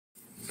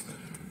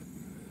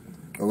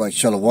All right,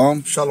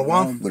 Shalom.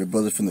 Shalom. With the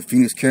brothers from the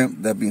Phoenix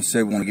camp. That being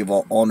said, we want to give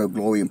all honor,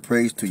 glory, and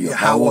praise to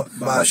Yahawah,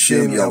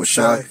 bahasham,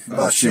 Yahawashi,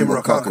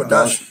 bahasham,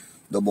 qadash.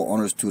 Double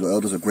honors to the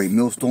elders of Great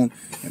Millstone,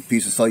 and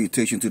peace and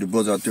salutation to the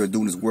brothers out there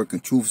doing this work in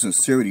truth and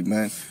sincerity,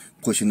 man.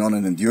 Pushing on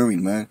and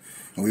enduring, man.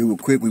 And real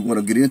quick, we want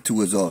to get into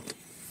is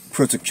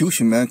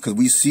persecution, man, because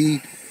we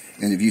see,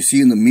 and if you see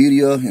in the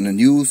media and the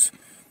news,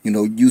 you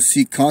know, you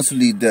see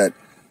constantly that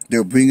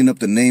they're bringing up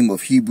the name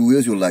of Hebrew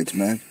Israelites,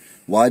 man.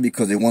 Why?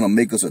 Because they want to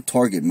make us a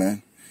target,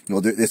 man. You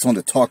know, it's on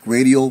the talk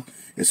radio,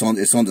 it's on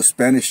the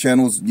Spanish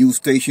channels, news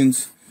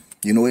stations.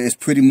 You know, it's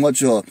pretty much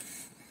you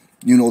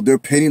know, they're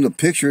painting a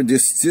picture.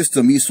 This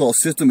system, Esau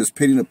system, is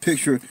painting a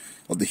picture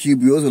of the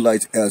Hebrew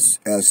Israelites as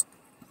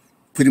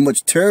pretty much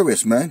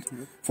terrorists, man,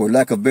 for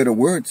lack of better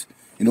words.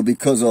 You know,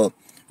 because we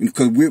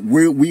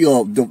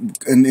are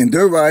in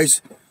their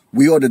eyes,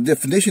 we are the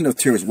definition of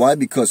terrorists. Why?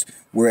 Because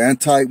we're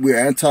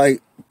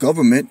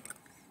anti-government,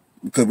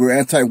 because we're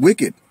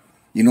anti-wicked.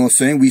 You know what I'm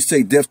saying? We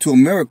say death to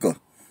America.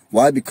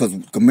 Why? Because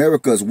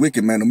America is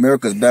wicked, man.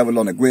 America is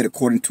Babylon the Great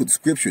according to the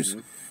scriptures.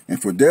 And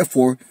for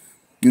therefore,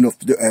 you know,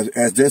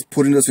 as that's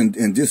putting us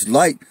in this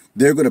light,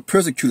 they're going to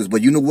persecute us.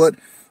 But you know what?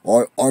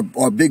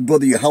 Our big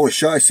brother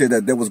Yahawashi said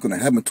that was going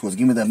to happen to us.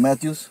 Give me that,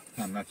 Matthews.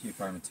 Matthew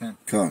 5:10.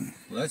 Come.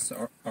 Blessed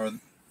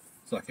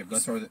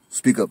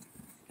Speak up.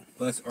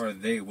 Blessed are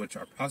they which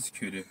are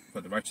persecuted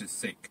for the righteous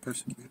sake.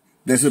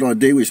 Blessed are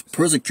they which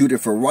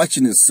persecuted for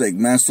righteousness' sake,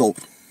 man. So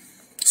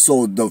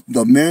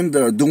the men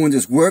that are doing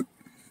this work,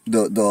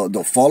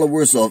 the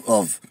followers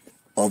of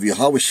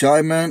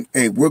Yahawashi, man,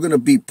 hey, we're gonna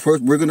be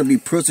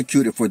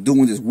persecuted for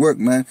doing this work,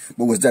 man.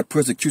 But was that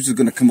persecution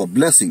gonna come a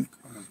blessing?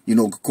 You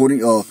know,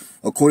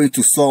 according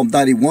to Psalm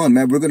 91,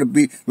 man,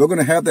 we're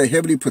gonna have that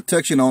heavenly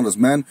protection on us,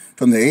 man,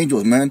 from the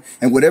angels, man.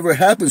 And whatever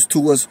happens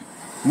to us,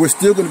 we're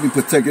still gonna be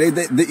protected.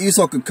 The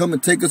Esau can come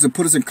and take us and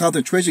put us in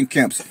concentration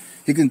camps.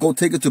 He can go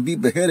take us to be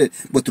beheaded.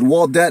 But through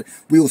all that,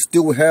 we will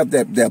still have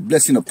that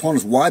blessing upon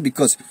us. Why?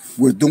 Because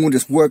we're doing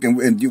this work and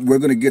we're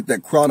going to get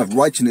that crown of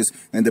righteousness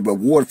and the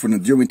reward for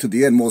enduring to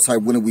the end. Most high,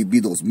 wouldn't we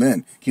be those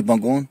men? Keep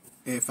on going.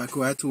 If I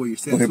could add to what you're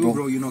saying, too,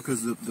 bro, you know,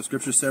 because the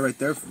scripture said right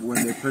there,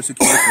 when they're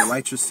persecuted for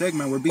righteous sake,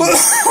 man, we're being,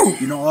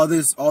 you know, all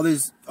this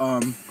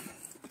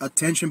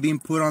attention being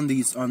put on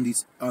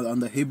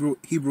the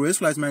Hebrew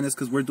Israelites, man, is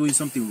because we're doing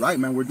something right,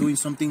 man. We're doing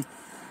something,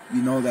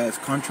 you know, that is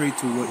contrary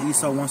to what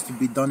Esau wants to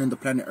be done in the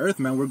planet Earth,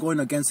 man. We're going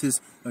against his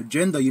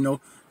agenda, you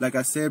know. Like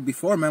I said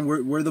before, man,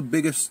 we're the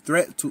biggest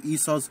threat to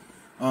Esau's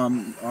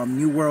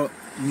new world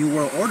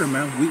order,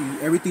 man.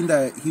 Everything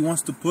that he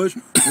wants to push,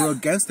 we're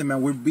against him,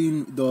 man. We're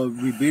being the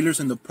revealers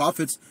and the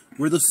prophets.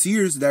 We're the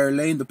seers that are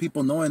letting the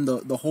people know and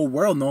the whole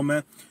world know,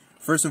 man.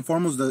 First and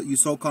foremost, you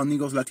so-called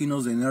Negros,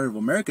 Latinos, and Native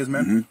Americans,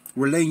 man.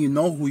 We're letting you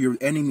know who your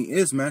enemy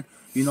is, man.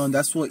 You know, and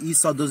that's what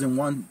Esau doesn't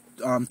want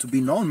to be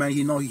known, man.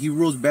 You know, he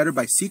rules better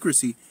by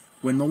secrecy.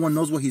 When no one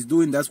knows what he's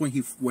doing, that's when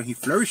he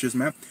flourishes,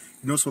 man.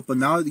 You know, so but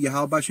now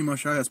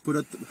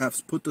Yahawashi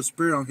has put the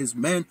spirit on his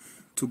men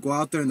to go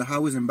out there in the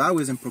highways and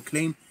byways and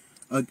proclaim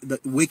the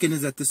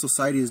wickedness that this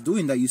society is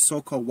doing, that you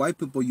so-called white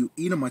people, you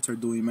Edomites, are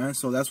doing, man.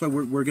 So that's why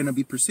we're gonna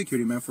be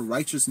persecuted, man, for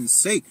righteousness'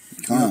 sake.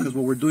 Because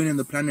what we're doing in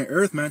the planet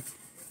Earth, man,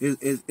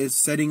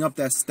 is setting up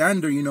that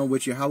standard, you know,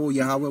 which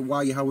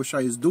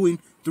Yahawashi is doing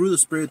through the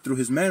spirit, through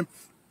his men.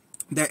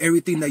 That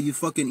everything that you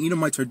fucking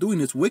Edomites are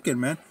doing is wicked,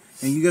 man,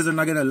 and you guys are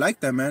not gonna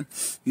like that, man.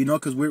 You know,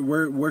 because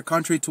we're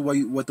contrary to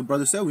what the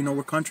brother said. We know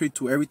we're contrary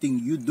to everything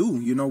you do.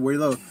 You know, we're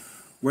the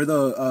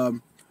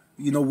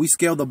you know, we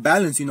scale the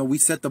balance. You know, we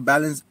set the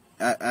balance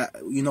at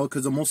you know,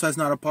 because the Most High is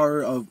not a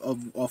part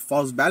of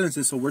false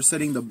balances. So we're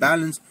setting the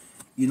balance.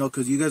 You know,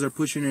 because you guys are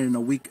pushing it in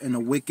a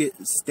wicked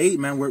state,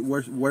 man.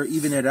 We're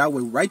even it out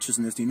with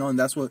righteousness, you know, and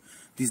that's what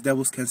these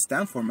devils can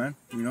stand for, man.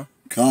 You know.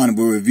 Khan,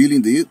 we're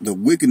revealing the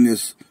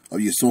wickedness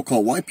of your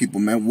so-called white people,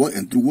 man. What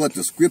and through what?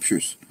 The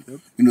scriptures.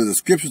 Yep. You know, the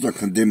scriptures are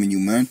condemning you,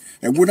 man.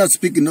 And we're not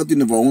speaking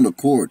nothing of our own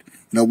accord.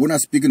 No, we're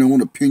not speaking our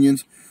own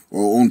opinions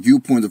or our own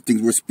viewpoints of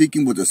things. We're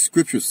speaking what the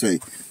scriptures say.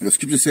 And the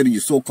scriptures say that you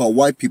so-called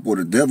white people are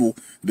the devil,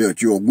 that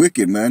you're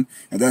wicked, man.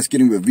 And that's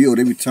getting revealed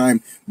every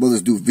time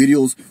brothers do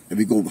videos and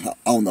we go out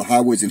on the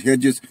highways and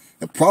hedges.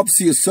 The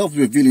prophecy itself is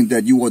revealing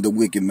that you are the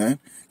wicked, man.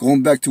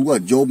 Going back to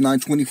what? Job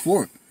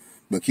 9:24.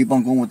 But keep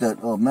on going with that,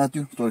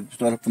 Matthew.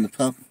 Start up from the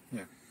top.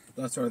 Yeah.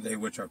 Blessed are they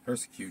which are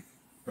persecuted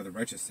for the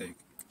righteous sake,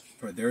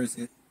 for theirs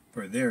is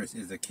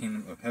the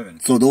kingdom of heaven.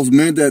 So those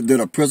men that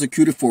are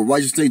persecuted for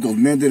righteous sake, those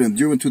men that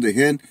endure to the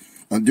end,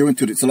 endure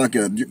to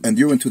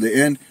the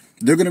end,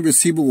 they're going to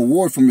receive a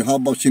reward from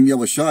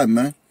Yahawashi,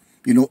 man.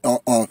 You know,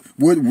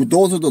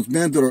 those are those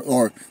men that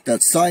are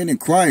that sighing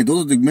and crying.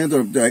 Those are the men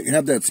that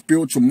have that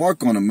spiritual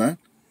mark on them, man.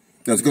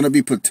 That's going to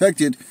be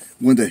protected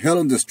when the hell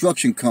and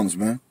destruction comes,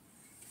 man.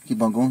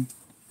 Keep on going.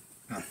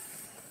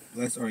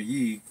 Blessed are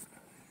ye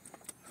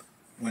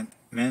when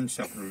men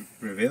shall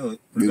revile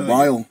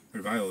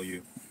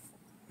you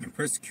and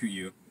persecute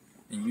you,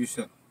 and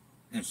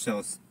and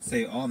shall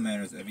say all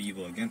manners of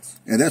evil against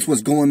you. And that's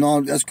what's going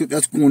on. That's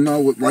going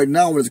on right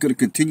now. It's going to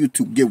continue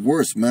to get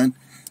worse, man.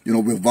 You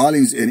know,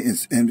 revilings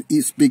and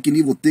speaking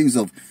evil things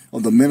of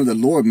the men of the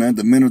Lord, man.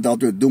 The men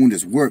out there doing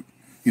this work.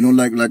 You know,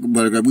 like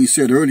we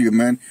said earlier,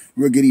 man.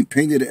 We're getting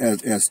painted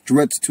as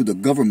threats to the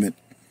government,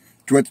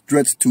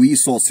 threats to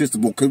Esau's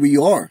system. Well, because we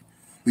are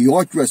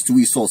threats to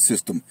Esau's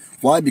system.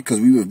 Why? Because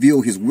we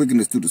reveal his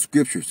wickedness through the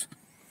scriptures.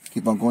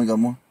 Keep on going, got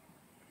more?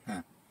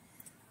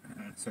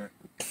 Sorry.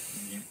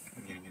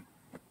 Again.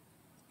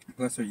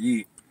 Blessed are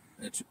ye,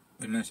 and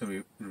then shall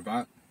we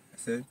revile. I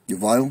said.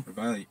 Revile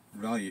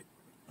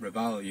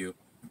you,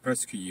 and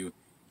persecute you,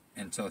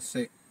 and shall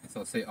say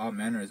all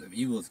manners of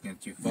evils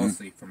against you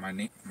falsely for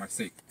my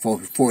sake.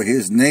 For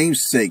his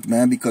name's sake,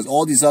 man. Because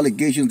all these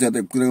allegations that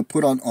they're going to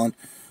put on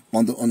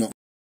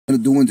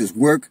doing this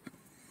work,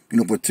 you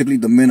know, particularly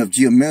the men of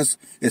GMS,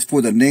 is for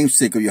the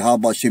namesake of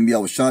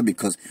Yahawashi,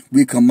 because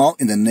we come out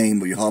in the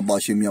name of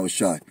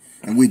Yahawashi,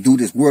 and we do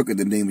this work in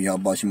the name of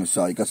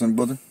Yahawashi. You got something,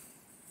 brother?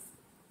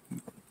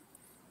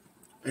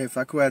 If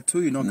I could add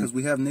too, you know, because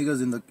we have niggas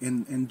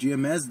in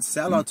GMS,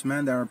 sellouts,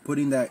 man, that are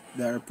pushing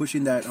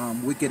that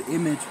wicked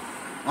image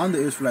on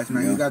the Israelites,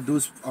 man. You got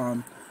dudes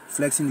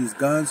flexing these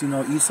guns, you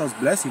know, Esau's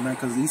blessing, man,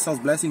 because Esau's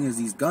blessing is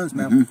these guns,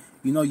 man.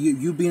 You know,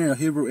 you being a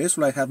Hebrew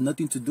Israelite have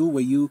nothing to do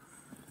with you.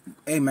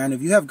 Hey, man,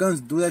 if you have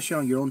guns, do that shit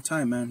on your own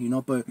time, man. You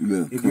know, but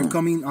if you're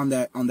coming on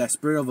that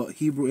spirit of a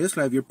Hebrew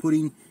Israelite,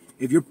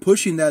 if you're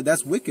pushing that,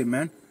 that's wicked,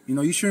 man. You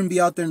know, you shouldn't be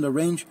out there in the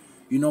range,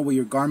 you know, with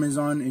your garments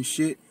on and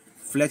shit,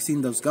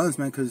 flexing those guns,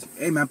 man. Because,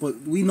 hey, man,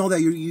 but we know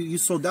that you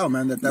sold out,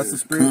 man. That's the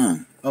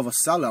spirit of a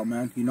sellout,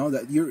 man. You know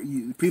that you're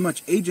pretty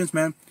much agents,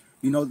 man.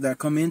 You know, that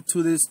come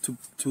into this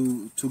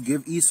to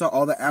give Esau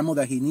all the ammo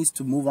that he needs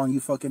to move on you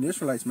fucking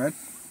Israelites, man.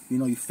 You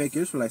know, you fake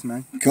Israelites,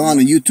 man. Con,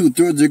 and you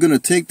 2/3, you're gonna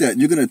take that.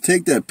 You're gonna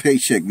take that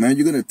paycheck, man.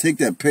 You're gonna take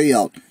that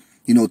payout,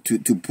 you know,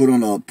 to put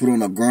on a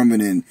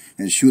garment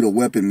and shoot a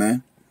weapon,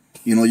 man.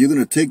 You know, you're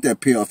gonna take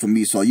that payout from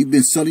Esau. You've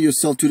been selling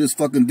yourself to this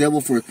fucking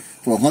devil for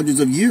hundreds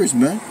of years,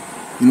 man.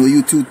 You know,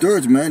 you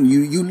 2/3, man.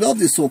 You love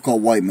this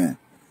so-called white man.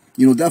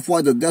 You know, that's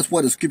why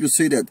the scriptures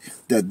say that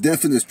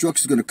death and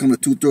destruction is gonna come to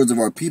 2/3 of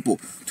our people,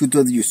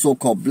 2/3 of you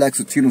so-called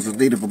blacks, Latinos, and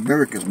Native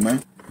Americans,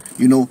 man.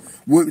 You know,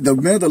 the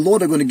men of the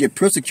Lord are going to get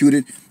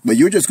persecuted, but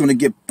you're just going to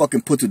get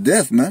fucking put to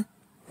death, man.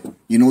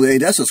 You know, hey,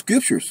 that's the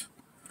scriptures.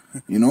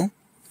 You know?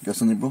 Got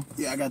something, bro?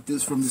 Yeah, I got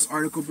this from this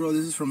article, bro.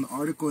 This is from the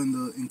article in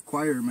the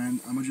Inquirer,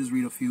 man. I'm going to just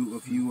read a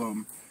few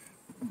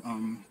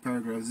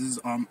paragraphs. This is,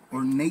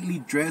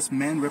 ornately dressed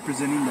men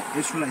representing the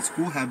Israelite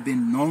school have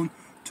been known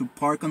to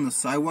park on the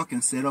sidewalk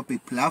and set up a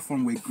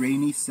platform with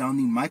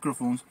grainy-sounding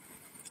microphones.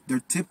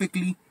 They're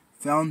typically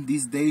found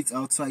these days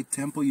outside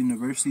Temple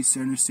University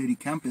Center City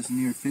campus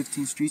near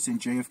 15th Street and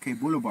JFK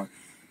Boulevard,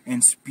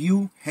 and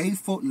spew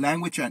hateful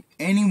language at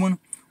anyone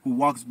who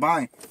walks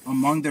by.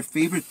 Among their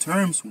favorite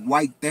terms,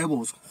 white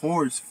devils,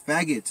 whores,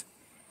 faggots,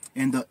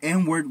 and the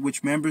N-word,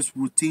 which members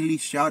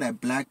routinely shout at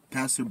black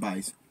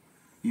passerbys.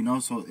 You know,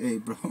 so, hey,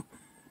 bro,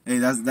 hey,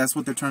 that's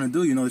what they're trying to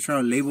do. You know, they're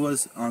trying to label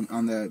us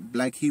on the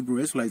black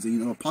Hebrew Israelites.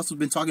 You know, Apostle's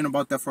been talking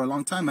about that for a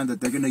long time, man,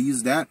 that they're going to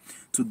use that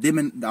to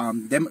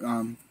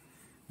demonize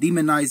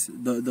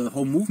the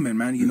whole movement,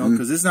 man. You know,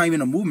 because this is not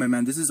even a movement,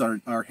 man. This is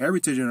our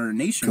heritage and our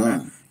nation,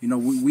 man. You know,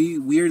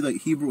 we are the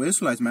Hebrew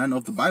Israelites, man,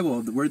 of the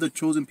Bible. We're the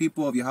chosen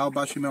people of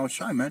Yahawashi,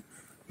 man.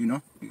 You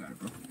know, you got it,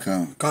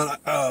 bro.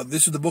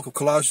 This is the book of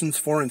Colossians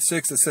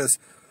 4:6. It says,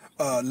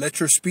 "Let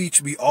your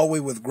speech be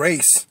always with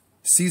grace,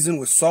 seasoned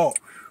with salt,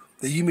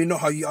 that ye may know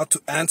how ye ought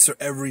to answer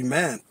every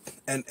man."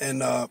 And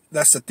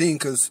that's the thing,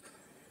 because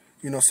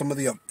you know some of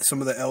the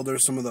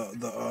elders, some of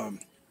the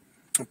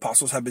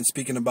apostles have been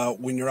speaking about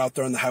when you're out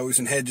there on the highways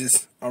and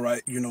hedges. All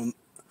right, you know,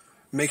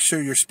 make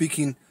sure you're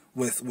speaking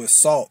with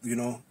salt. You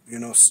know,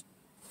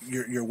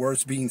 your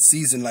words being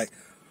seasoned, like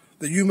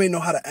that you may know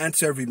how to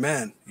answer every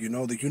man. You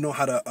know, that you know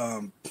how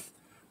to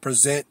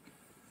present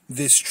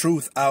this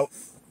truth out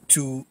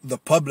to the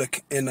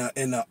public in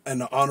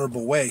an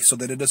honorable way, so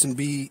that it doesn't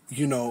be,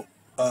 you know,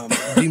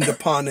 deemed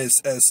upon as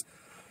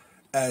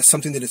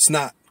something that it's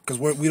not. Because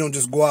we don't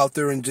just go out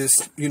there and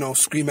just, you know,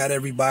 scream at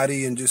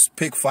everybody and just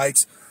pick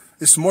fights.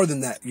 It's more than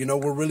that. You know,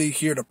 we're really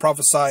here to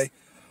prophesy,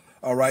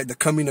 all right, the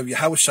coming of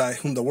Yahawashi,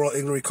 whom the world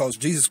ignorantly calls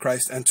Jesus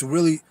Christ, and to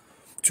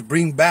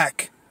bring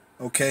back,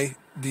 okay,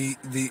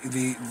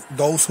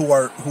 those who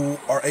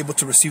are able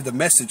to receive the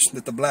message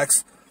that the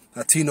blacks,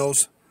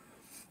 Latinos,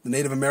 the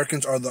Native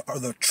Americans are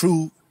the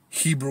true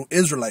Hebrew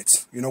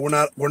Israelites. You know,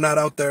 we're not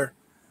out there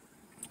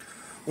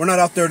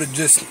to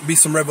just be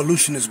some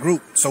revolutionist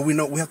group. So we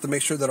know we have to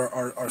make sure that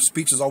our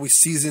speech is always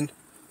seasoned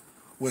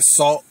with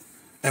salt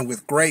and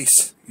with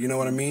grace. You know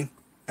what I mean?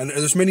 And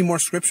there's many more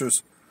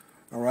scriptures,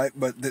 all right?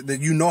 But that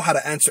you know how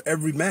to answer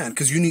every man,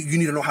 because you need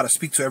to know how to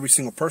speak to every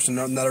single person.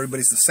 Not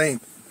everybody's the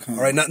same, all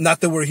right?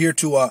 Not that we're here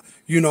to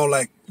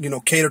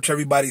cater to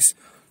everybody's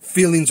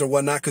feelings or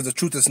whatnot, because the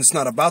truth is, it's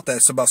not about that.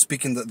 It's about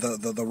speaking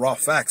the raw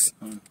facts.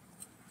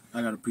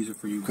 I got a precept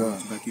for you.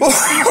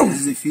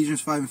 This is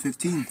Ephesians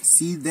 5:15.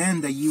 See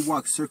then that ye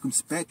walk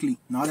circumspectly,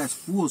 not as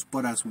fools,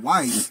 but as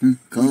wise,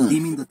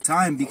 redeeming the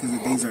time, because the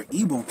days are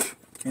evil.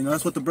 And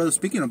that's what the brother's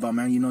speaking about,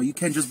 man. You know, you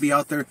can't just be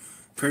out there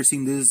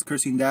cursing this,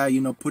 cursing that, you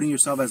know, putting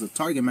yourself as a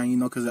target, man, you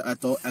know, because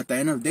at the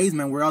end of days,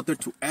 man, we're out there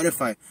to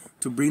edify,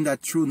 to bring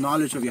that true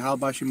knowledge of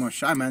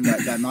Yahawashi, man,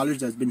 that knowledge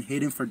that's been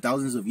hidden for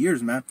thousands of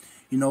years, man.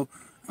 You know,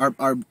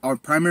 our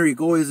primary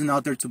goal isn't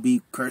out there to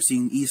be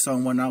cursing Esau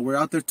and whatnot. We're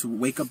out there to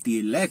wake up the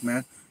elect,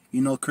 man.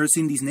 You know,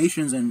 cursing these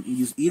nations and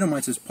use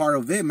Edomites is part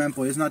of it, man,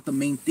 but it's not the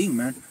main thing,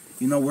 man.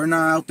 You know, we're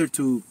not out there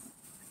to,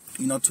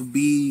 you know, to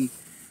be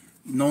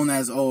known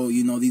as, oh,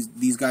 you know,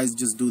 these guys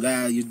just do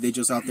that, they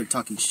just out there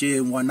talking shit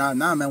and whatnot.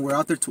 Nah, man, we're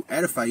out there to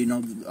edify. You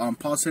know,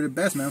 Paul said it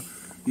best, man.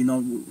 You know,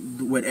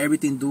 with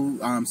everything do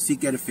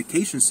seek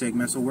edification sake,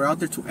 man. So we're out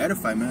there to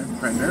edify, man,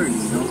 primarily,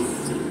 you know.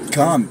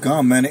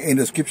 Calm, man. And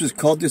the scriptures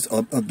call this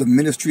the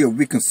ministry of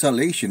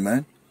reconciliation,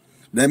 man.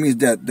 That means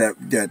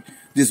that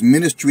this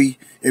ministry,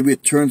 it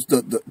returns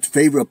the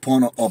favor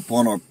upon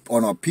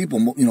our people.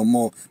 You know,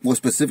 more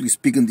specifically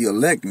speaking, the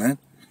elect, man.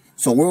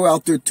 So we're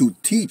out there to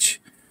teach.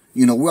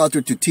 You know, we're out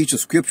there to teach the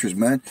scriptures,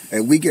 man.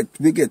 And we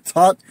get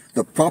taught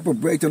the proper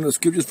breakdown of the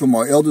scriptures from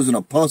our elders and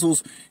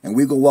apostles. And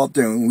we go out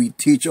there and we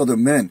teach other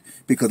men.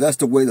 Because that's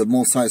the way the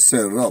Most High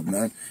set it up,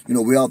 man. You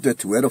know, we're out there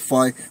to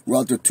edify. We're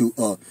out there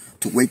to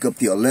wake up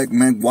the elect,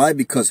 man. Why?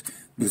 Because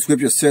the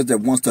scripture says that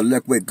once the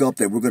elect wake up,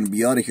 that we're going to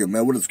be out of here,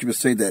 man. What does the scripture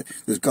say? That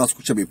this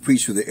gospel shall be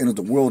preached to the end of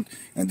the world,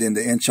 and then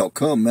the end shall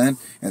come, man.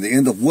 And the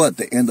end of what?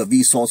 The end of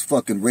Esau's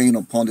fucking reign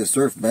upon this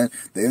earth, man.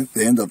 The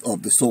end of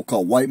the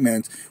so-called white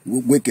man's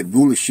wicked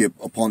rulership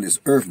upon this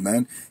earth,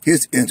 man.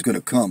 His end's going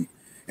to come.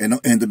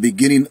 And the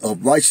beginning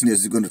of righteousness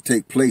is going to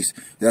take place.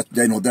 That's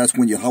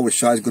when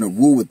Yahawashi is going to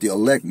rule with the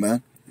elect,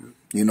 man.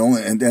 You know,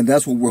 and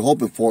that's what we're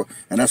hoping for,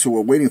 and that's what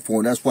we're waiting for,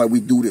 and that's why we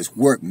do this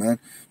work, man.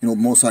 You know,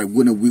 Most High,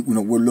 we're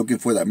looking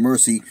for that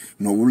mercy.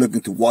 You know, we're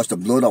looking to wash the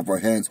blood off our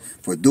hands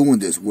for doing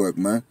this work,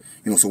 man.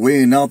 You know, so we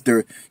ain't out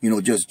there, you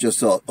know, just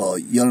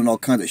yelling all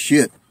kinds of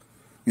shit.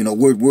 You know,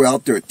 we're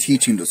out there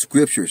teaching the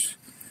scriptures.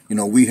 You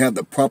know, we have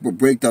the proper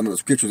breakdown of the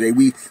scriptures. Hey,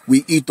 we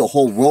eat the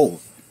whole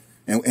roll,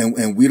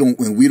 and we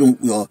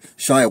don't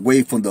shy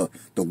away from the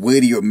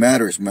weightier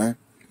matters, man.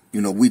 You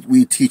know,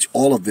 we teach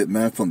all of it,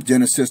 man, from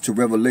Genesis to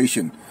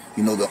Revelation.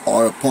 You know,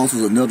 our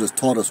apostles and elders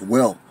taught us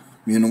well.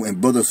 You know, and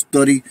brothers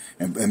study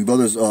and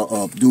brothers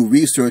do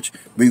research,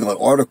 bring out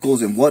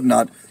articles and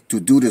whatnot to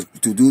do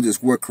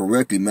this work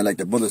correctly, man. Like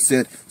the brother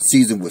said,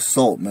 seasoned with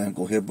salt, man.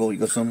 Go ahead, bro. You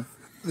got something?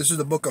 This is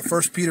the book of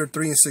 1 Peter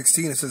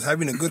 3:16. It says,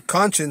 having a good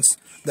conscience,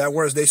 that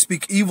whereas they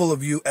speak evil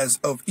of you as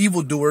of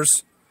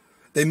evildoers,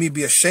 they may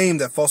be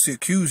ashamed that falsely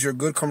accuse your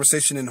good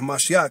conversation in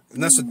Hamashiach.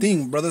 And that's the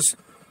thing, brothers.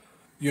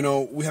 You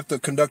know, we have to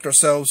conduct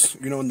ourselves,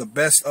 you know, in the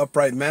best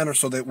upright manner,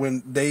 so that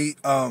when they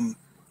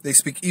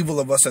speak evil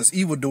of us as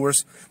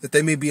evildoers, that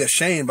they may be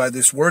ashamed by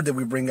this word that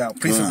we bring out,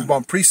 precept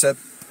upon precept.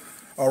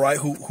 All right,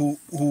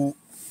 who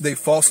they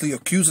falsely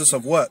accuse us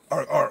of what?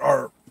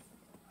 Our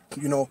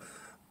you know,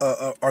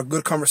 our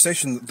good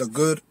conversation, the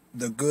good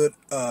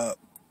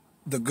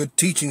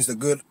teachings,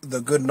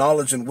 the good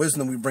knowledge and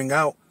wisdom we bring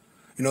out.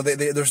 You know,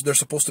 they're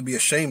supposed to be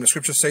ashamed. The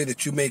scriptures say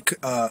that you may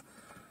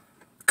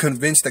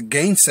convince the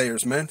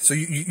gainsayers, man. So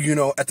you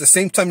know, at the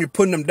same time you're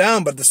putting them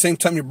down, but at the same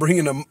time you're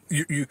bringing them,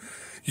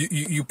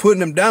 you putting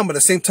them down, but at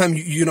the same time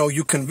you know,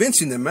 you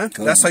convincing them, man.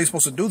 That's how you're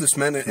supposed to do this,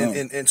 man.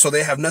 And so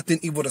they have nothing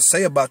evil to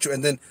say about you.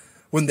 And then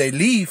when they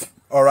leave,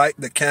 all right,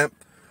 the camp,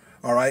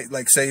 all right,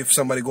 like say if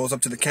somebody goes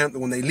up to the camp,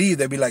 when they leave,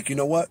 they be like, you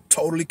know what,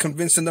 totally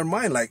convinced in their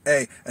mind, like,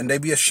 hey, and they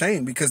be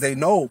ashamed because they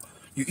know,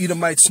 you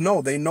Edomites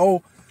know, they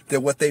know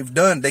that what they've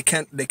done, they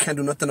can't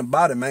do nothing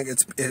about it, man.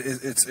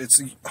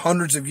 It's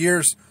hundreds of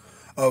years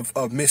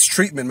of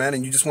mistreatment, man,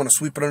 and you just want to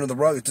sweep it under the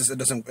rug. It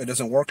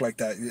doesn't work like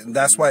that. And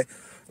that's why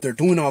they're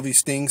doing all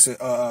these things,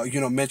 you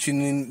know,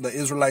 mentioning the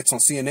Israelites on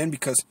CNN,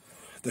 because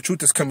the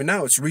truth is coming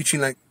out. It's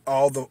reaching like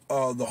all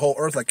the whole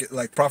earth,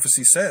 like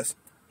prophecy says.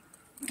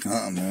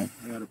 Man.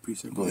 I got a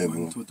precept. Go ahead,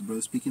 bro. What the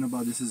brother's speaking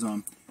about. This is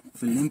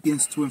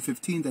Philippians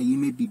 2:15, that ye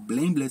may be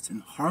blameless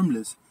and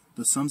harmless,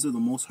 the sons of the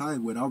Most High,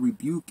 without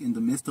rebuke, in the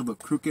midst of a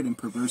crooked and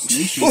perverse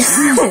nation,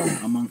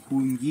 among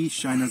whom ye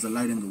shine as a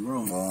light in the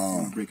world.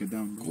 Break it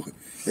down, bro.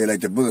 Yeah,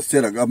 like the brother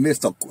said,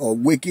 amidst a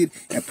wicked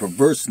and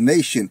perverse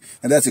nation.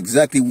 And that's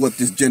exactly what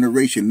this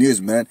generation is,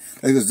 man.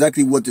 That's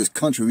exactly what this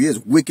country is,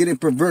 wicked and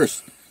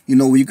perverse. You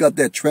know, you got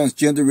that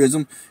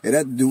transgenderism,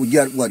 and you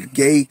got what,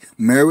 gay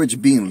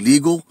marriage being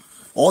legal.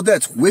 All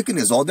that's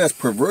wickedness, all that's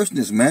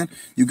perverseness, man.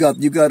 You got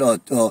these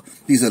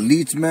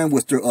elites, man,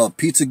 with their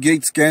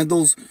Pizzagate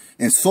scandals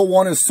and so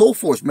on and so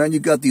forth, man. You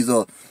got these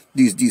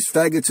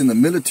faggots in the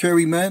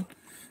military, man.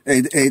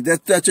 Hey,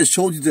 that just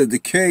shows you the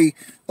decay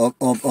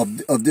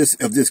of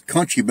this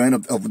country, man.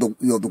 Of the,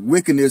 you know, the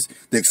wickedness,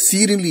 the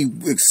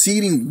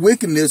exceeding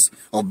wickedness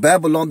of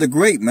Babylon the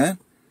Great, man.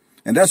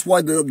 And that's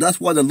why the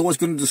Lord's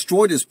going to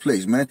destroy this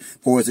place, man,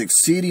 for its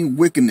exceeding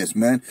wickedness,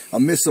 man,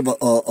 amidst of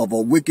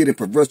a wicked and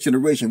perverse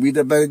generation. Read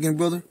that back again,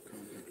 brother.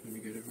 Let me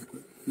get it real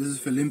quick. This is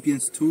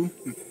Philippians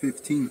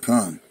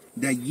 2:15.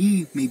 that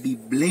ye may be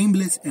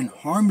blameless and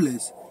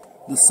harmless,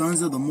 the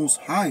sons of the Most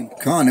High.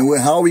 Con, and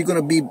how are we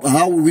gonna be?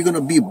 How are we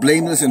gonna be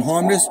blameless and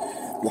harmless?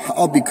 Well,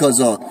 how? Because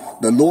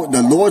the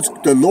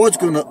Lord's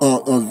gonna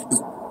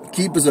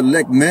keep His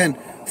elect men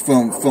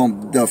from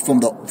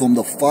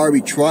the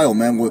fiery trial,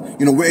 man.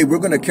 We're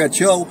gonna catch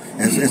hell,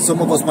 and some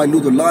of us might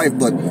lose their life,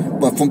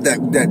 but from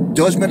that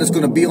judgment that's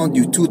gonna be on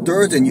you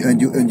 2/3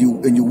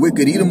 and you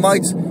wicked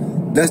Edomites,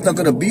 that's not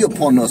gonna be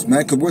upon us,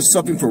 man, because we're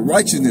suffering for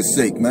righteousness'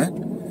 sake, man.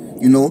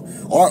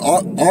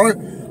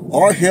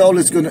 Our hell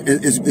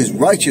is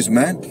righteous,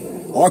 man.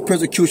 Our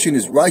persecution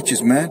is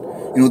righteous, man.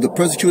 The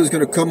persecution is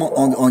gonna come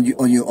on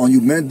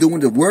you men doing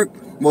the work.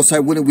 Most High,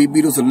 wouldn't we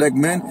be those elect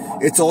men?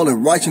 It's all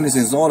in righteousness.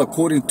 It's all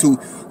according to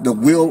the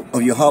will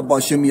of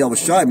Yahawashi,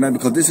 man,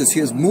 because this is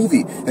His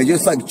movie. And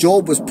just like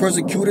Job was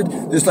persecuted,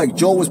 just like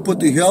Job was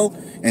put to hell,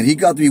 and he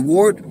got the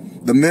reward,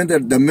 the men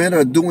that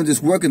are doing this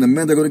work and the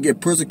men that are going to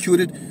get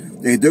persecuted,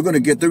 they're going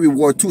to get their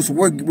reward too. So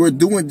we're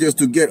doing this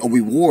to get a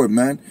reward,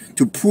 man,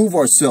 to prove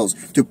ourselves,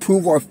 to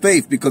prove our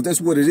faith, because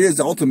that's what it is.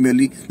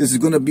 Ultimately, this is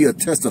going to be a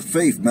test of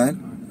faith,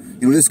 man.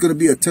 This is going to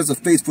be a test of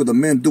faith for the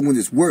men doing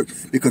this work,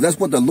 because that's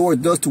what the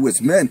Lord does to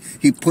His men.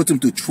 He puts them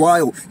to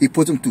trial. He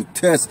puts them to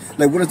test.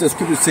 Like, what does the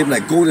scripture say?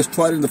 Like, gold is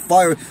tried in the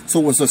fire,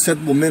 so was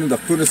susceptible men in the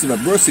furnace of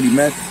adversity,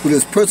 man. But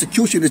this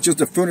persecution is just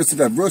the furnace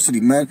of adversity,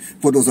 man,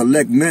 for those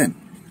elect men.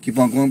 Keep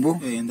on going, bro.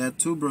 Hey, and that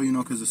too, bro,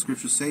 because the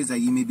scripture says that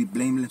ye may be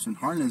blameless and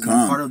harmless. And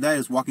part of that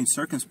is walking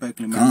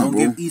circumspectly, man. Don't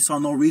give Esau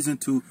no reason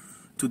to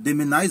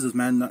demonize us,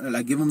 man.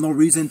 Like, give him no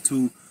reason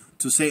to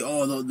say,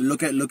 oh,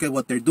 look at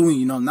what they're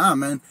doing. Nah,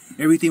 man.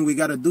 Everything we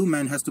got to do,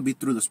 man, has to be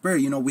through the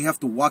Spirit. We have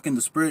to walk in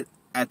the Spirit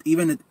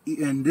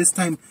in this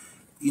time,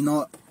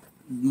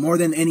 more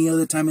than any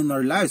other time in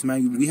our lives,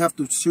 man. We have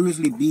to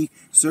seriously be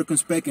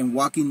circumspect and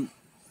walking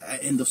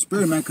in the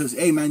Spirit, man. Because,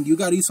 hey, man, you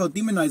got Esau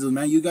demonizers,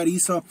 man. You got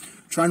Esau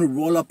trying to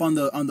roll up on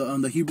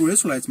the Hebrew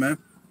Israelites, man.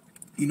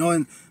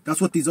 And that's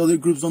what these other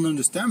groups don't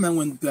understand, man.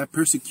 When that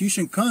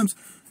persecution comes,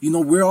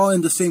 we're all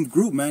in the same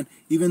group, man.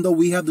 Even though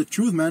we have the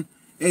truth, man.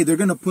 Hey, they're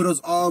gonna put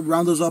us all,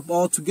 round us up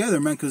all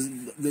together, man. Because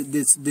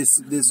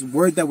this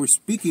word that we're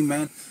speaking,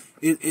 man,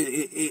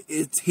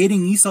 it's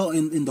hitting Esau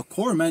in the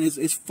core, man.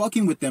 It's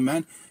fucking with them,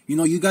 man.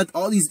 You got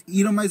all these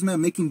Edomites,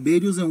 man, making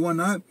videos and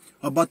whatnot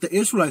about the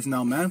Israelites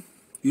now, man.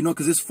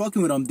 Because it's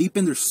fucking with them deep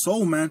in their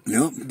soul, man.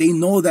 Yep. They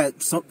know that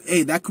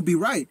that could be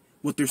right.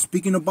 What they're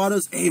speaking about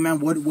us, hey,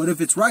 man, what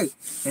if it's right?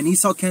 And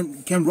Esau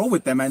can't roll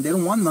with that, man. They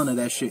don't want none of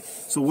that shit.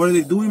 So what are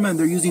they doing, man?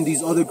 They're using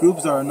these other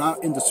groups that are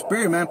not in the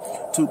Spirit, man,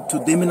 to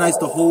demonize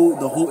the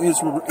whole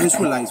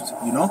Israelites,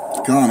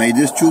 Come on, man.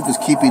 This truth is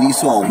keeping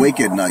Esau awake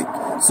at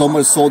night. So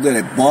much so that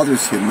it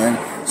bothers him,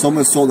 man. So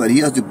much so that he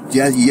has to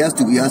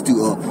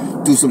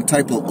do some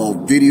type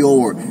of video,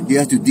 or he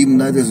has to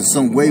demonize us in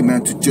some way,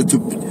 man,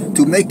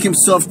 to make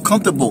himself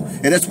comfortable.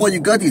 And that's why you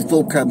got these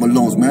vocab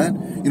Malones,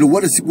 man.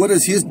 What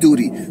is his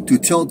duty to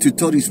tell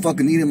these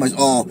fucking Edomites,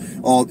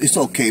 oh, it's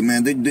okay,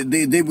 man.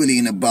 They really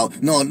ain't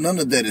about, no, none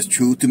of that is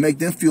true, to make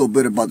them feel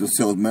better about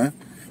themselves, man.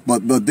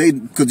 But they,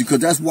 because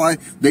that's why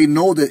they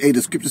know that, hey,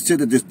 the scripture said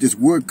that this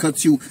word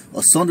cuts you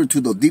asunder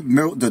to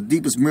the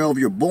deepest marrow of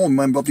your bone,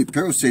 man. Roughly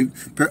paraphrasing.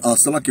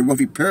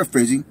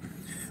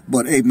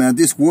 But hey, man,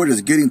 this word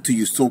is getting to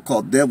you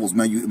so-called devils,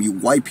 man. You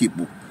white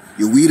people,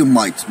 you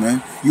Edomites,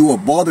 man. You are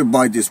bothered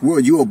by this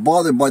word. You are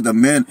bothered by the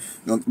men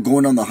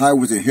going on the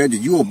highways and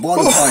hedges. You are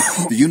bothered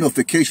by the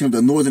unification of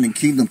the northern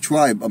kingdom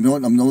tribe. The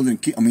northern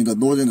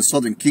and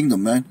southern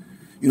kingdom, man.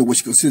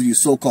 Which considers you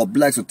so-called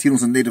blacks,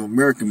 Latinos, and Native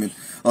American men.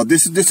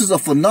 This is a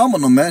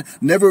phenomenon, man.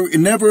 Never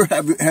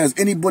has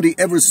anybody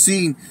ever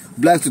seen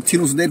blacks,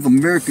 Latinos, and Native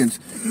Americans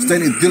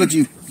standing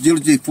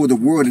diligently for the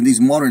word in these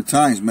modern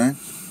times, man.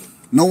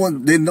 No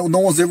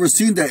one's ever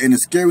seen that, and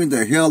it's scaring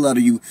the hell out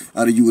of you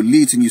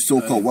elites and you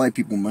so-called white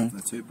people, man.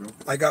 That's it, bro.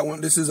 I got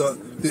one. This is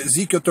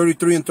Ezekiel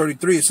 33 and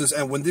 33. It says,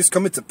 and when this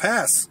cometh to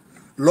pass,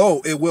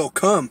 lo, it will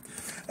come.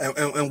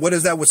 And what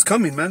is that what's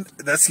coming, man?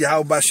 That's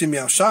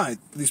Yahawashi.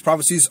 These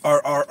prophecies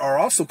are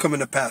also coming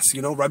to pass,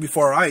 right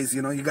before our eyes.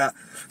 You got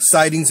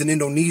sightings in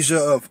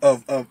Indonesia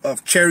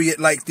of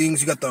chariot-like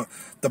things. You got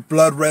the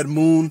blood red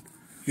moon.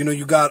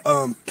 You got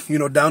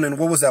down in,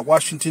 what was that,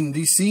 Washington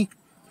D.C.,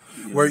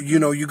 where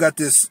you got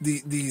these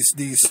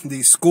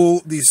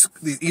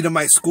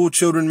Edomite school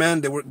children, man.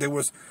 They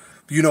was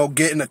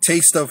getting a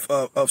taste of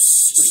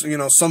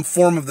some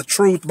form of the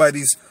truth by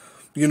these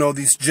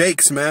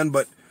jakes, man.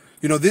 But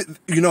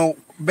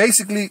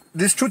basically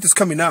this truth is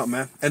coming out,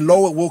 man, and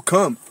lo, it will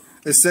come.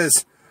 It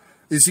says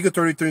Ezekiel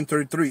 33 and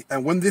 33,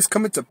 and when this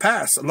cometh to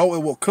pass, lo,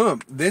 it will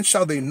come, then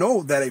shall they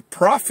know that a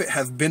prophet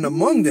hath been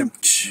among them.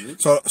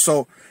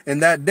 So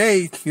in that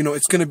day,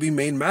 it's going to be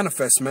made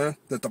manifest, man,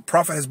 that the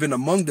prophet has been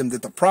among them,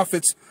 that the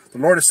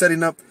Lord is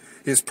setting up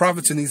his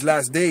prophets in these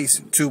last days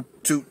to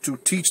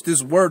teach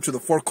this word to the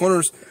four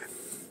corners,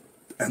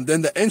 and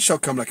then the end shall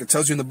come, like it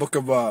tells you in the book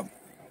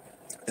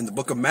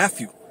of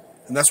Matthew.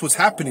 And that's what's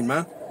happening,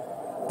 man.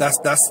 That's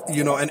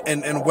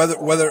and whether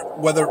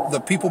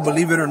the people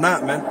believe it or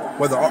not, man,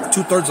 whether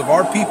 2/3 of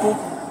our people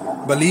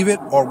believe it,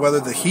 or whether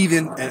the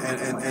heathen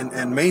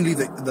and mainly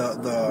the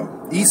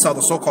Esau,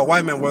 the so-called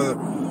white man,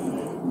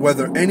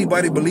 whether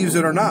anybody believes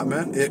it or not,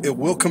 man, it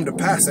will come to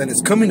pass, and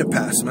it's coming to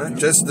pass, man.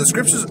 Just the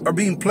scriptures are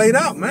being played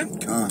out, man.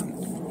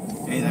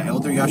 Hey, that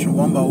Elder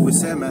Yahawah always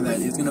said, man,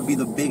 that it's gonna be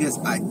the biggest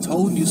 "I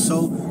told you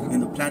so" in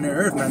the planet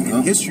Earth, man,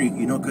 in history.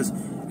 You know, because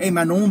hey,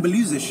 man, no one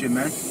believes this shit,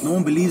 man. No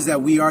one believes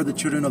that we are the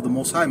children of the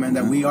Most High, man.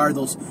 That we are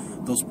those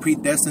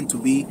predestined to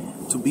be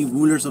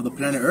rulers of the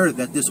planet Earth.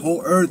 That this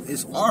whole Earth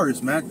is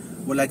ours, man.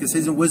 Well, like it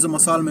says in Wisdom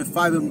of Solomon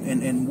 5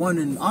 and 1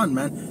 and on,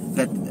 man,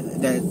 that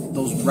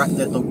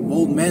the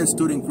bold men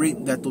stood in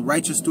great, that the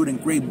righteous stood in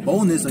great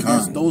boldness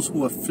against those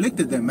who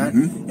afflicted them,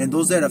 man, and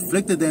those that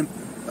afflicted them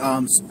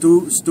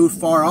stood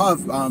far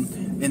off,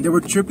 and they were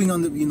tripping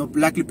on the, you know,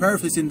 blackly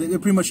paraphrasing, they're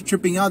pretty much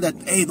tripping out that,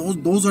 hey,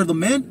 those are the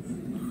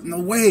men? No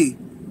way.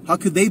 How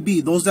could they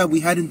be? Those that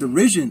we had in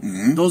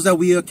derision, those that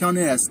we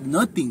accounted as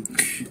nothing,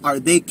 are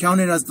they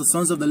counted as the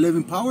sons of the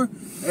living power?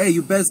 Hey,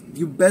 you best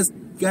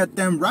get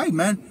them right,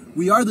 man.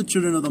 We are the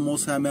children of the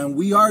Most High, man.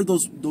 We are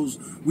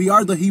we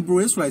are the Hebrew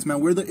Israelites, man.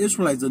 We're the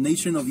Israelites, the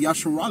nation of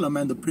Yahawah,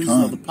 man, the princes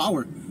of the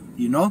power,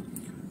 you know?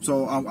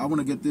 So I want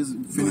to get this,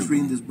 finish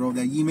reading this, bro.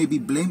 That ye may be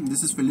blamed.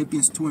 This is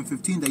Philippians 2 and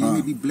 15. That ye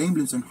may be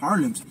blameless and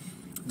harmless,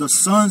 the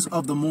sons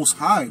of the Most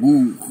High,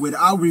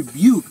 without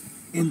rebuke,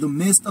 in the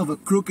midst of a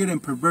crooked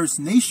and perverse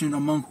nation,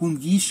 among whom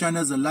ye shine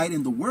as a light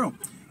in the world.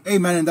 Hey,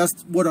 man, and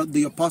that's what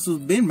the apostles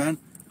been, man.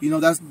 You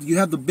know, you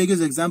have the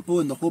biggest example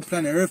in the whole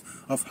planet Earth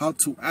of how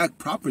to act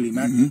properly,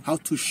 man. How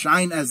to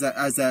shine as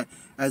that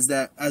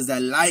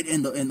light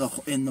in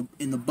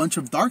the bunch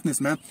of darkness,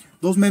 man.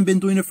 Those men been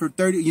doing it for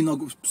 30, you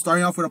know,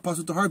 starting off with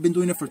Apostle to Heart, been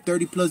doing it for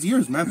 30 plus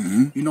years,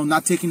 man. You know,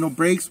 not taking no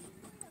breaks,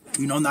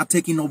 you know, not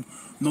taking no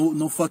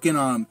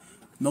fucking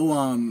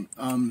no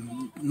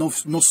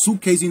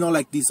suitcase, you know,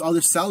 like these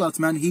other sellouts,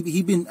 man.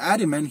 He been at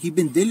it, man. He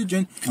been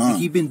diligent, and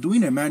he been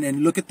doing it, man.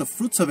 And look at the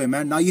fruits of it,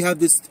 man. Now you have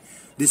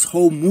this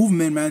whole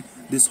movement, man.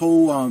 This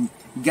whole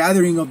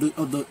gathering of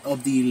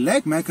the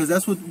elect, man. Because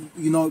that's what,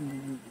 you know,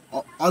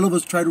 all of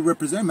us try to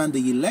represent, man.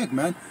 The elect,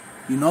 man.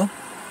 You know.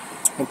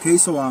 Okay,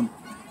 so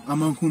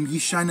among whom ye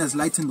shine as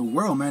lights in the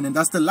world, man. And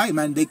that's the light,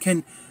 man.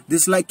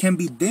 This light can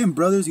be dim,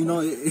 brothers. You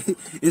know,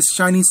 it's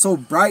shining so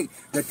bright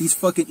that these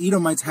fucking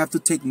Edomites have to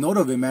take note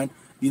of it, man.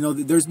 You know,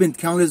 there's been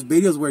countless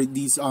videos where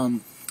these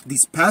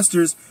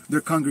pastors,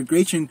 their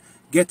congregation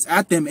gets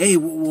at them. Hey,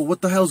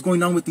 what the hell is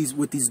going on with these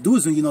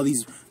dudes? And you know,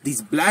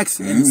 these blacks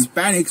and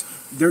Hispanics,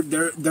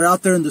 they're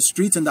out there in the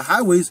streets and the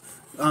highways,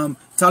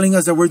 telling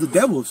us that we're the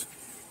devils.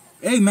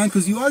 Hey, man,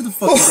 because you are the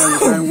fucking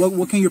devils, man.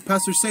 What can your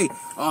pastor say?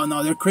 Oh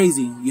no, they're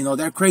crazy. You know,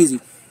 they're crazy.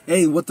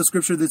 Hey, what the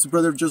scripture this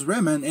brother just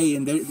read, man. Hey,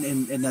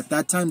 and at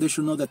that time they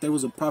should know that there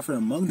was a prophet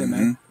among them,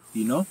 man.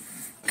 You know,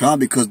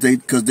 because they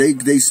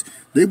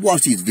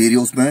watch these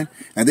videos, man,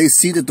 and they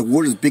see that the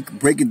word is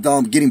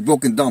getting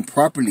broken down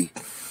properly.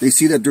 They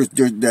see that there's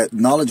that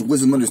knowledge,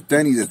 wisdom,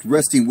 understanding that's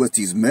resting with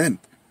these men,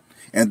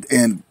 and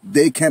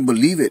they can't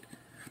believe it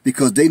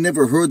because they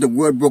never heard the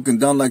word broken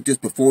down like this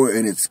before,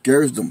 and it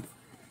scares them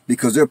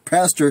because their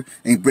pastor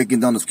ain't breaking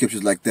down the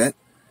scriptures like that.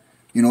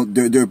 You know,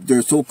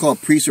 their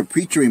so-called priest or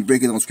preacher ain't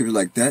breaking down scripture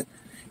like that.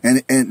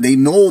 And they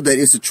know that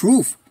it's the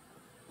truth,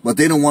 but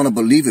they don't want to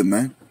believe it,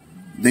 man.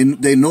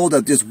 They know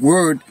that this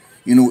word,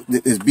 you know,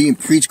 is being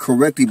preached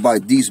correctly by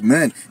these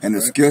men, and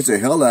it scares the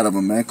hell out of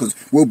them, man, because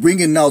we're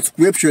bringing out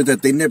scripture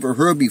that they never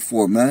heard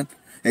before, man.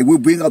 And we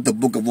bring out the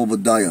book of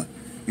Obadiah.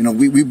 You know,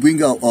 we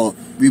bring out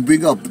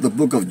the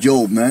book of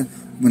Job, man,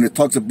 when it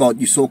talks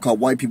about you so-called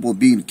white people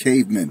being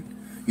cavemen.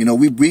 You know,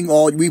 we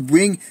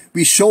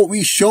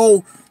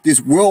show this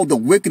world the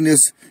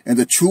wickedness and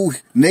the true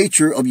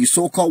nature of you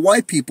so-called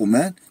white people,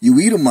 man. You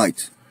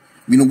Edomites.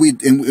 You know, we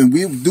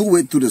do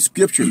it through the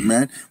scriptures,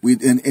 man.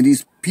 And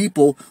these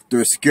people,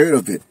 they're scared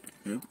of it.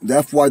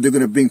 That's why they're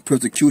going to bring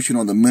persecution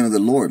on the men of the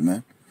Lord,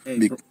 man.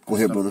 Hey, go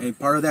ahead, brother. Hey,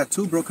 part of that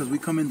too, bro, because we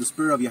come in the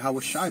spirit of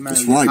Yahawashi, man.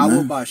 That's right,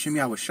 man. Bahasham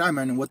Yahawashi,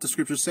 man. And what the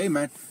scriptures say,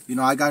 man. You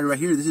know, I got it right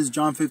here. This is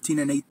John 15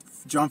 and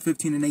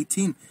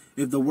 18.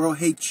 If the world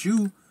hates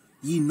you,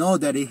 ye know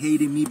that it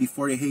hated me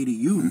before it hated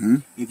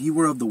you. If ye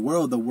were of the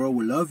world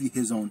would love you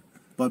his own.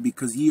 But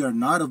because ye are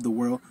not of the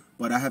world,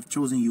 but I have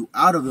chosen you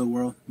out of the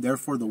world,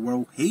 therefore the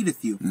world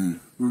hateth you.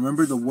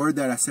 Remember the word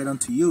that I said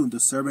unto you, the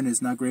servant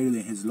is not greater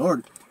than his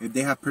Lord. If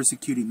they have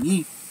persecuted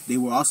me, they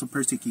will also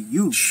persecute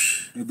you.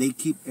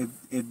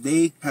 If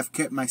they have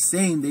kept my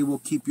saying, they will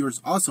keep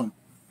yours also.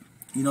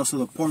 You know, so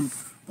the point,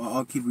 well,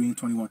 I'll keep reading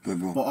 21.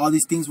 But all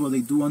these things will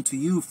they do unto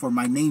you for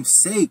my name's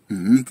sake,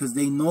 because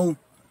they know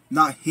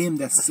not him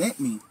that sent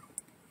me.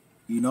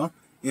 You know,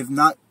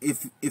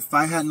 if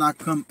I had not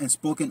come and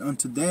spoken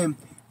unto them,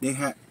 they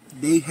had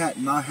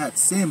not had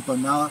sin, but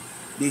now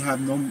they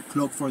have no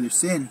cloak for their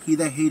sin. He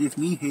that hateth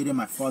me hated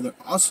my Father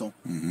also.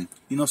 You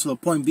know, so the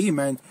point being,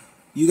 man,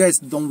 you guys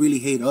don't really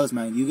hate us,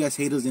 man. You guys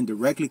hate us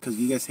indirectly because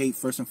you guys hate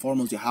first and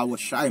foremost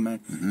Yahawashi, man.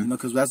 You know,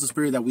 because that's the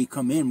spirit that we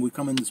come in. We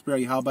come in the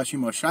spirit of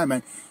Yahawashi,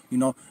 man. You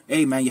know,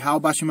 hey, man,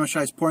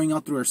 Yahawashi is pouring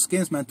out through our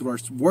skins, man, through our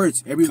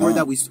words. Every word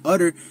that we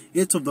utter,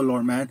 it's of the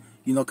Lord, man.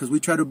 You know, because we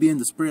try to be in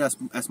the spirit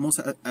as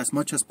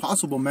much as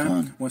possible,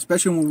 man. Well,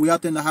 especially when we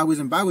out there in the highways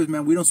and byways,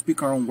 man, we don't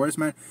speak our own words,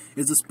 man.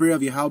 It's the spirit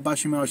of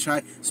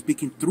Yahawashi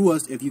speaking through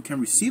us if you can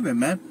receive it,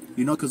 man.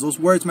 You know, because those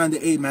words, man,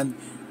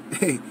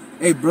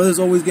 hey, brothers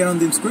always get on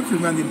them scriptures,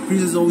 man. The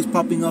priest is always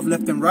popping off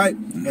left and right.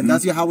 And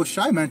that's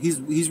Yahawashi, man.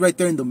 He's right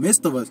there in the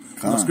midst of us.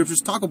 You know, scriptures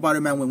talk about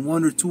it, man. When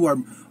one or two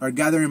are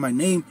gathering in my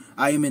name,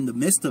 I am in the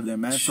midst of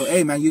them, man. So,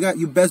 hey, man,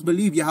 you best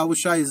believe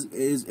Yahawashi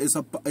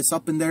is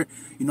up in there,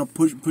 you know,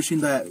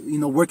 pushing that, you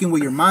know, working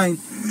with your mind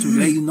to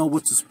let you know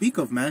what to speak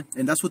of, man.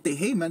 And that's what they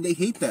hate, man. They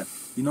hate that,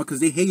 you know,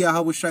 because they hate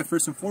Yahawashi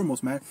first and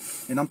foremost, man.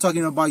 And I'm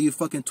talking about you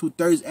fucking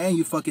 2/3 and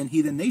you fucking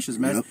heathen nations,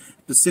 man. Yep.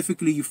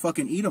 Specifically, you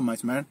fucking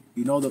Edomites, man.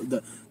 You know,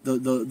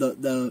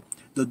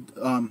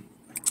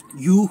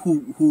 you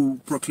who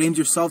proclaims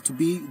yourself to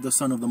be the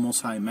son of the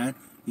Most High, man.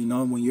 You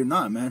know, when you're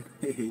not, man.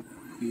 Hey,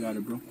 you got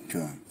it, bro.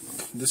 Okay.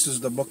 This is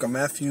the book of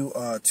Matthew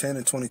 10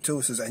 and 22.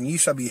 It says, "And ye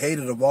shall be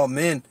hated of all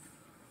men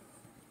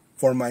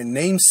for my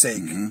name's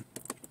sake.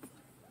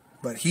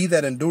 But he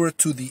that endureth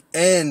to the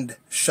end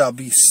shall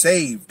be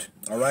saved."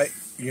 All right?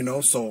 You know,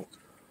 so,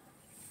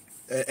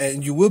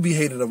 and you will be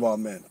hated of all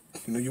men.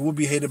 You know, you will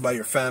be hated by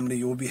your family.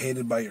 You will be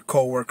hated by your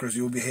coworkers.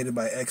 You will be hated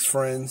by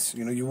ex-friends.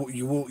 You know, you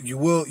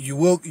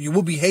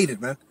will be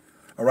hated, man.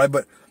 All right,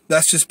 but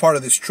that's just part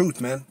of this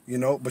truth, man. You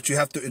know, but you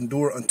have to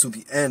endure unto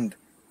the end.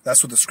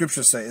 That's what the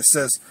scriptures say. It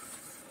says,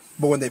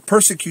 "But when they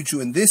persecute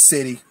you in this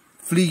city,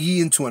 flee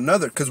ye into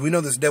another," because we know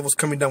this devil's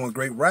coming down with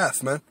great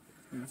wrath, man.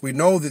 We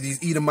know that these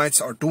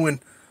Edomites are doing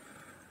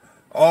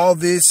all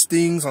these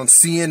things on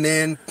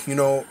CNN, you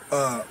know,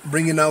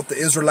 bringing out the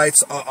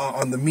Israelites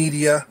on the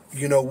media.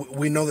 You know,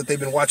 we know that they've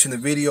been watching the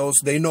videos.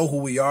 They know who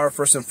we are,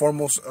 first and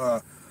foremost,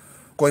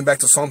 going back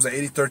to Psalms, the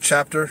 83rd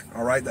chapter,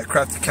 all right, that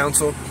crafty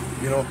counsel,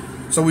 you know.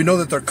 So we know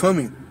that they're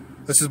coming.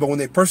 This is, "But when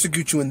they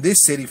persecute you in this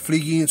city, flee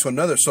ye into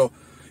another." So,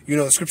 you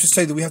know, the scriptures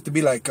say that we have to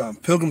be like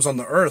pilgrims on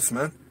the earth,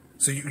 man.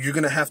 So you're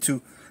going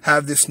to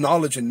have this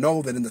knowledge and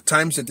know that in the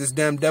times that this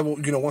damn devil,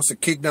 you know, wants to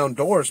kick down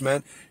doors,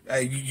 man,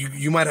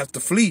 you might have to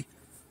flee.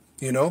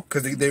 You know,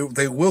 because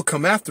they will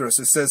come after us.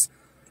 It says,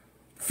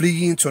 "Flee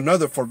ye into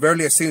another, for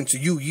verily I say unto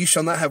you, ye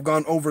shall not have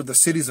gone over the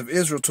cities of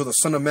Israel till the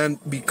Son of Man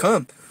be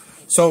come."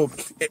 So,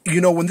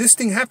 you know, when this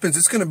thing happens,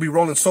 it's gonna be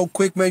rolling so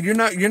quick, man. You're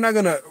not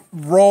gonna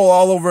roll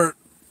all over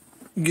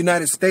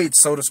United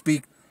States, so to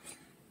speak.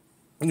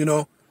 You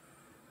know,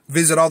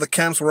 visit all the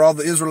camps where all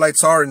the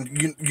Israelites are,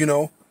 and you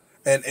know.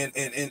 And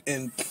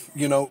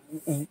you know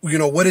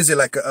what is it,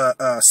 like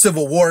a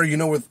civil war, you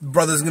know, where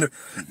brothers gonna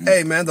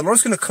hey, man, the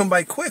Lord's gonna come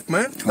by quick,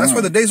 man. That's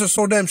why the days are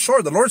so damn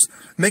short. The Lord's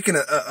making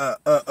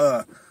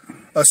a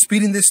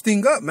speeding this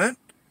thing up, man.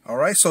 All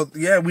right, so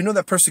yeah, we know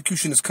that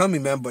persecution is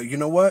coming, man, but you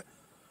know what,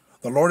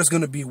 the Lord is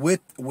gonna be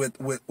with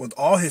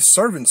all his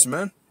servants,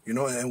 man. You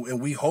know, and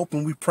we hope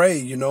and we pray,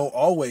 you know,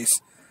 always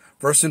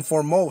first and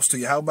foremost to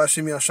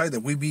Yahawashi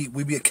that we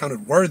be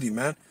accounted worthy,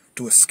 man,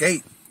 to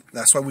escape.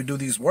 That's why we do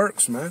these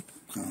works, man.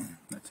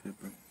 That's it,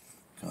 bro.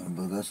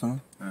 About that, son?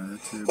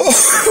 That's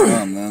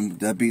it. Man.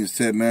 That being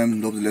said,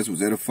 man, hope the lesson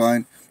was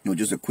edifying. You know,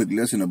 just a quick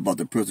lesson about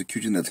the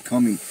persecution that's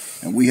coming,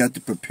 and we have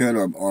to prepare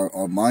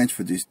our minds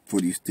for these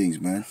things,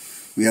 man.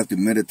 We have to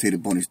meditate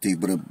upon these things,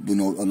 but you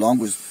know, along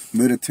with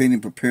meditating,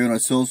 preparing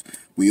ourselves,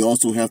 we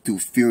also have to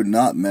fear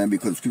not, man,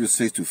 because the scripture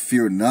says to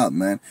fear not,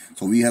 man.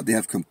 So we have to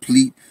have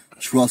complete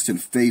trust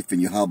and faith in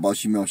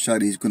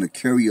Yahawashi. He's going to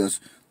carry us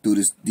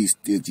through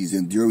these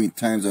enduring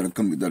times that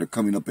are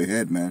coming up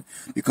ahead, man.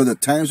 Because the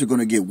times are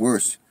going to get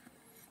worse.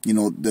 You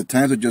know, the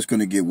times are just going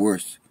to get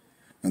worse.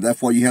 And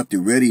that's why you have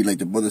to ready, like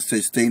the brother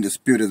says, stay in the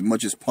spirit as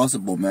much as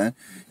possible, man.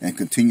 And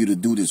continue to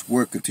do this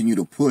work, continue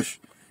to push,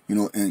 you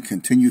know, and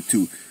continue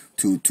to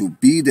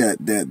be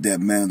that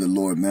man of the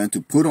Lord, man.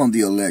 To put on the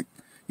elect,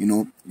 you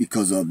know,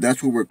 because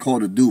that's what we're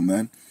called to do,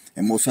 man.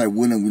 And most high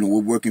willing, you know,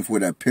 we're working for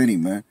that penny,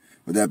 man.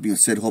 With that being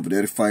said, hope it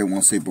edify.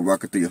 Want to say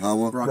Barak to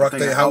Yahawah, Barak to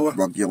Yahawah,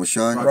 Barak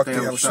Yahawashi, Barak to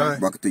Yahawashi,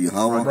 Barak to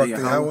Yahawah, Barak to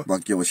Yahawah,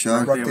 Barak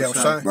Yahawashi, Barak to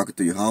Yahawashi, Barak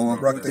to Yahawah,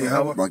 Barak to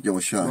Yahawah, Barak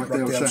Yahawashi.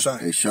 Barak to Yahawashi.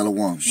 Hey,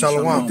 Shalom.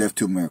 Shalom. Death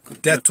to America.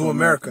 Death to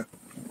America.